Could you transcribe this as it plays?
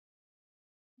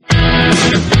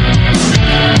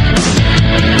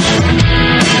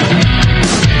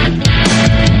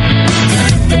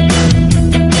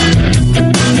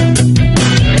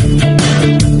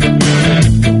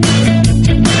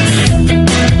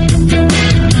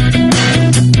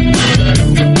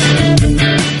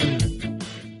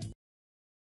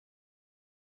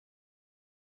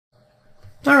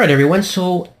All right, everyone.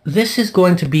 So this is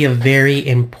going to be a very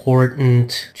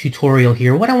important tutorial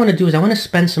here. What I want to do is I want to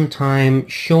spend some time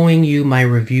showing you my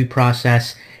review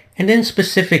process. And in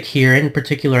specific here, in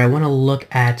particular, I want to look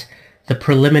at the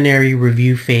preliminary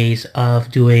review phase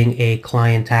of doing a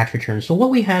client tax return. So what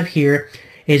we have here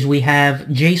is we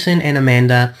have Jason and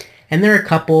Amanda, and they're a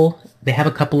couple. They have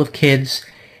a couple of kids,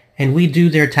 and we do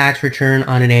their tax return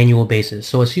on an annual basis.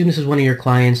 So assume this is one of your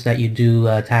clients that you do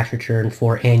a tax return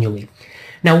for annually.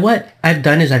 Now what I've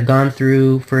done is I've gone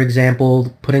through, for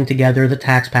example, putting together the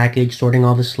tax package, sorting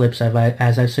all the slips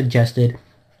as I've suggested.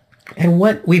 And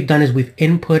what we've done is we've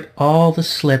input all the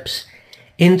slips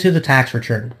into the tax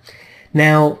return.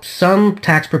 Now, some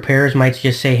tax preparers might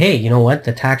just say, hey, you know what,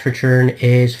 the tax return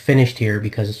is finished here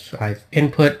because I've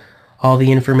input all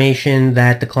the information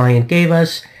that the client gave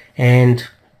us, and,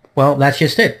 well, that's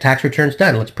just it. Tax return's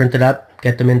done. Let's print it up,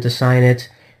 get them in to sign it,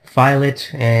 file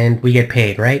it, and we get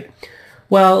paid, right?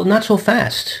 Well, not so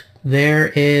fast. There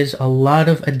is a lot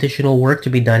of additional work to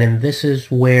be done, and this is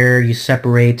where you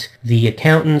separate the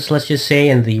accountants, let's just say,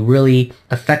 and the really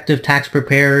effective tax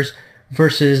preparers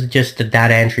versus just the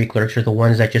data entry clerks, or the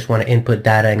ones that just want to input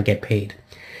data and get paid.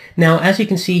 Now, as you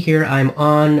can see here, I'm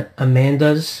on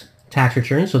Amanda's tax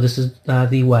return, so this is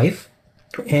the wife.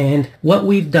 And what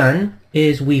we've done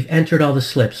is we've entered all the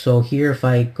slips. So here, if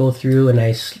I go through and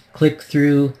I click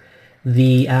through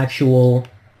the actual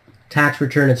tax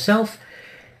return itself,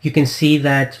 you can see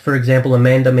that, for example,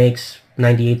 Amanda makes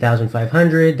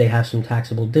 $98,500. They have some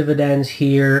taxable dividends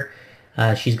here.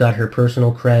 She's got her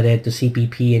personal credit, the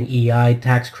CPP and EI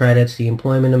tax credits, the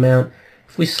employment amount.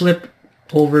 If we slip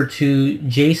over to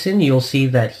Jason, you'll see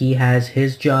that he has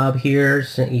his job here.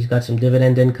 So he's got some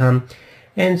dividend income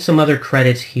and some other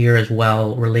credits here as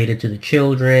well related to the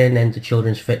children and the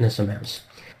children's fitness amounts.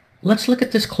 Let's look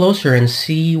at this closer and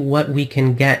see what we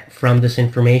can get from this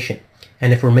information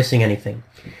and if we're missing anything.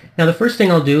 Now, the first thing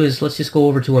I'll do is let's just go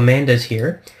over to Amanda's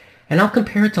here, and I'll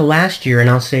compare it to last year, and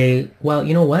I'll say, well,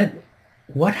 you know what?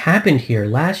 What happened here?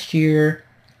 Last year,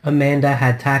 Amanda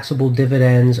had taxable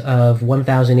dividends of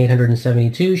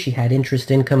 $1,872. She had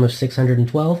interest income of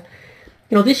 $612.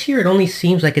 You know, this year it only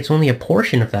seems like it's only a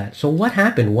portion of that. So what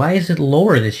happened? Why is it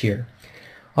lower this year?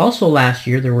 Also, last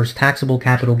year there was taxable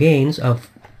capital gains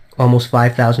of almost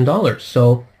 $5,000.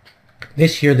 So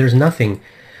this year there's nothing.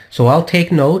 So I'll take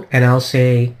note and I'll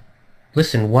say,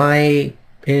 listen, why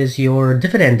is your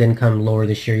dividend income lower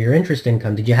this year, your interest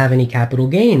income? Did you have any capital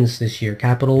gains this year,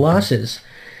 capital losses?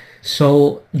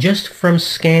 So just from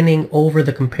scanning over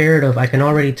the comparative, I can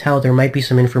already tell there might be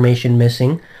some information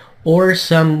missing or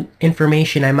some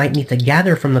information I might need to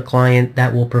gather from the client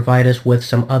that will provide us with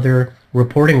some other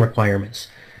reporting requirements.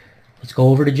 Let's go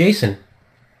over to Jason.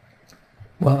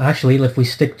 Well, actually, if we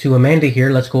stick to Amanda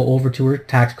here, let's go over to her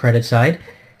tax credit side.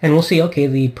 And we'll see, okay,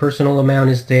 the personal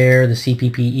amount is there, the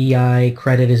CPP-EI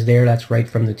credit is there, that's right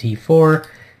from the T4.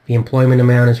 The employment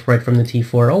amount is right from the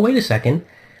T4. Oh, wait a second.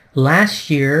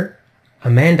 Last year,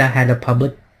 Amanda had a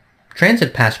public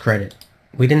transit pass credit.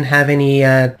 We didn't have any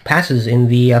passes in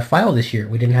the file this year.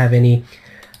 We didn't have any,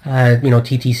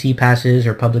 TTC passes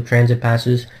or public transit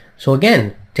passes. So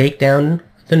again, take down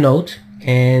the note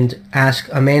and ask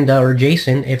Amanda or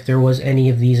Jason if there was any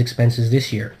of these expenses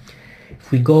this year.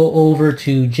 If we go over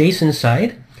to Jason's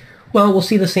side, well, we'll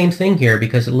see the same thing here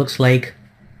because it looks like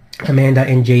Amanda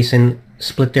and Jason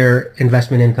split their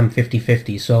investment income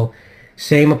 50-50. So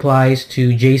same applies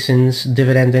to Jason's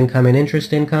dividend income and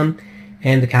interest income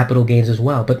and the capital gains as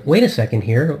well. But wait a second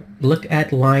here. Look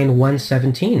at line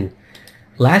 117.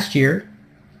 Last year,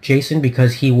 Jason,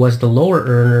 because he was the lower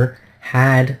earner,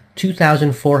 had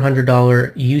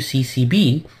 $2,400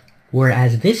 UCCB,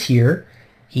 whereas this year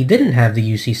he didn't have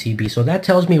the UCCB. So that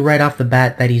tells me right off the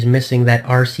bat that he's missing that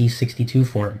RC62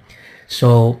 form.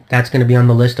 So that's going to be on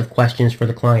the list of questions for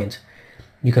the client.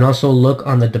 You can also look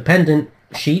on the dependent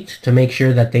sheet to make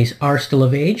sure that they are still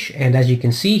of age. And as you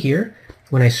can see here,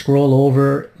 when I scroll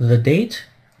over the date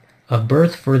of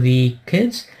birth for the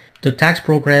kids, the tax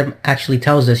program actually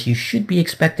tells us you should be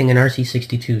expecting an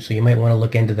RC62, so you might want to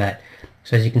look into that.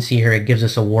 So as you can see here, it gives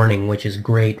us a warning, which is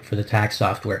great for the tax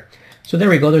software. So there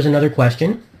we go, there's another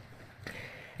question.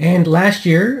 And last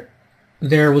year,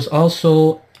 there was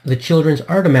also the children's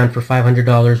art amount for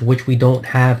 $500, which we don't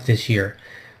have this year.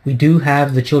 We do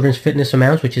have the children's fitness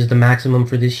amounts, which is the maximum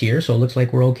for this year, so it looks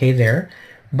like we're okay there.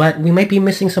 But we might be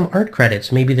missing some art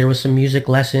credits. Maybe there was some music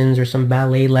lessons or some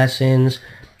ballet lessons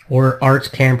or arts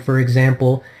camp, for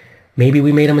example. Maybe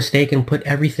we made a mistake and put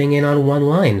everything in on one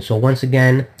line. So once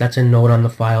again, that's a note on the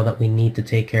file that we need to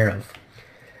take care of.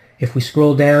 If we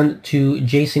scroll down to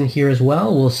Jason here as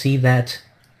well, we'll see that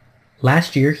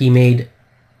last year he made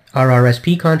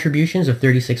RRSP contributions of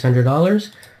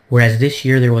 $3,600, whereas this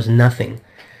year there was nothing.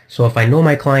 So if I know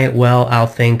my client well, I'll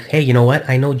think, hey, you know what?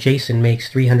 I know Jason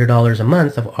makes $300 a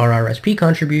month of RRSP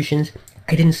contributions.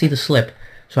 I didn't see the slip.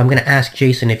 So I'm going to ask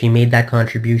Jason if he made that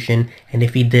contribution, and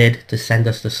if he did, to send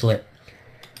us the slip.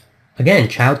 Again,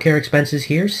 childcare expenses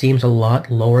here seems a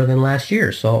lot lower than last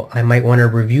year. So I might want to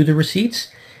review the receipts.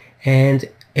 And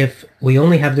if we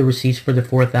only have the receipts for the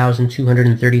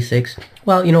 $4,236,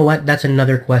 well, you know what? That's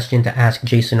another question to ask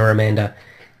Jason or Amanda.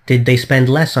 Did they spend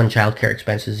less on childcare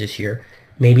expenses this year?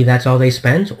 Maybe that's all they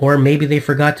spent, or maybe they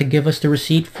forgot to give us the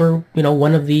receipt for,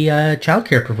 one of the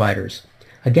childcare providers.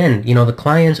 Again, the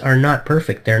clients are not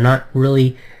perfect. They're not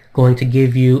really going to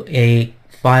give you a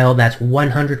file that's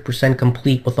 100%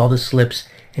 complete with all the slips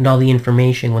and all the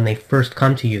information when they first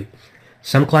come to you.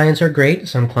 Some clients are great.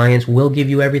 Some clients will give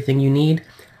you everything you need.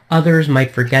 Others might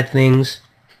forget things.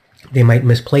 They might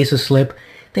misplace a slip.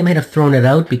 They might have thrown it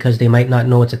out because they might not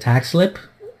know it's a tax slip.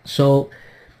 So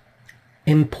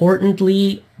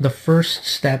importantly, the first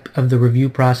step of the review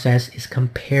process is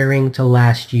comparing to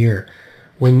last year.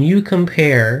 When you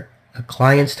compare a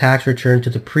client's tax return to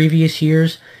the previous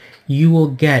years, you will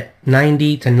get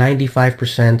 90 to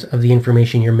 95% of the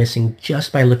information you're missing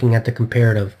just by looking at the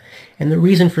comparative. And the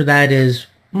reason for that is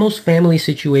most family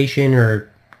situation or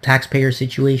taxpayer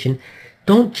situation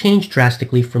don't change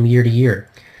drastically from year to year.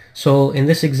 So in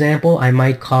this example, I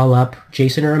might call up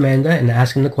Jason or Amanda and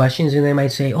ask them the questions, and they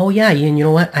might say, oh yeah, Ian, you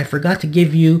know what? I forgot to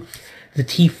give you the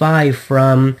T5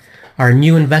 from our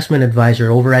new investment advisor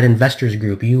over at Investors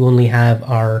Group. You only have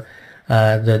our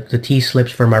the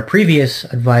T-slips from our previous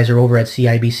advisor over at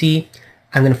CIBC.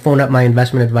 I'm going to phone up my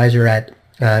investment advisor at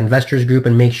Investors Group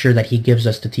and make sure that he gives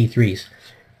us the T3s.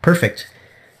 Perfect.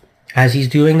 As he's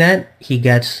doing that, he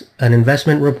gets an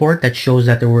investment report that shows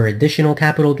that there were additional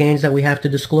capital gains that we have to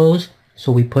disclose.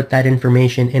 So we put that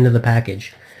information into the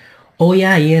package. Oh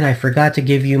yeah, Ian, I forgot to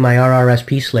give you my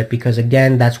RRSP slip because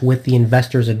again, that's with the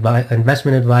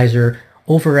investment advisor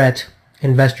over at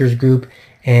Investors Group,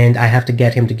 and I have to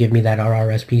get him to give me that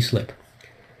RRSP slip.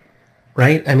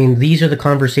 Right? I mean, these are the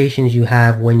conversations you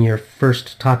have when you're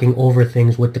first talking over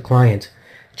things with the client.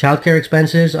 Childcare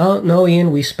expenses, oh no,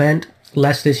 Ian, we spent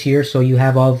less this year, so you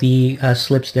have all the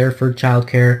slips there for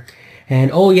childcare.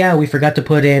 And oh yeah, we forgot to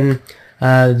put in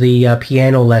the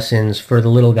piano lessons for the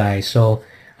little guys, so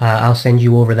I'll send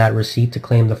you over that receipt to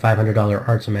claim the $500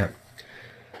 arts amount.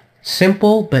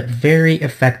 Simple, but very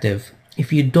effective.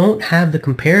 If you don't have the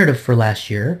comparative for last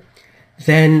year,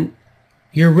 then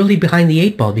you're really behind the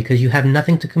eight ball because you have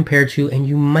nothing to compare to and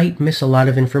you might miss a lot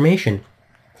of information.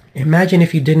 Imagine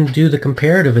if you didn't do the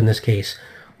comparative in this case.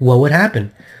 What would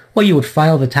happen? Well, you would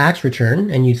file the tax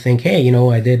return and you'd think, hey,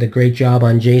 I did a great job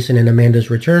on Jason and Amanda's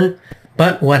return.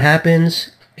 But what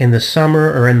happens in the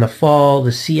summer or in the fall,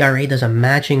 the CRA does a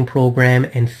matching program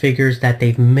and figures that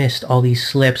they've missed all these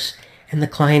slips and the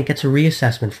client gets a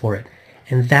reassessment for it.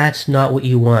 And that's not what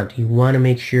you want. You want to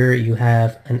make sure you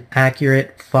have an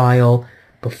accurate file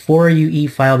before you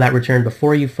e-file that return,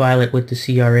 before you file it with the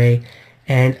CRA.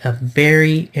 And a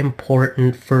very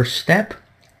important first step,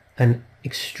 an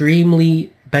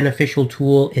extremely beneficial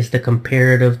tool, is the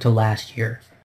comparative to last year.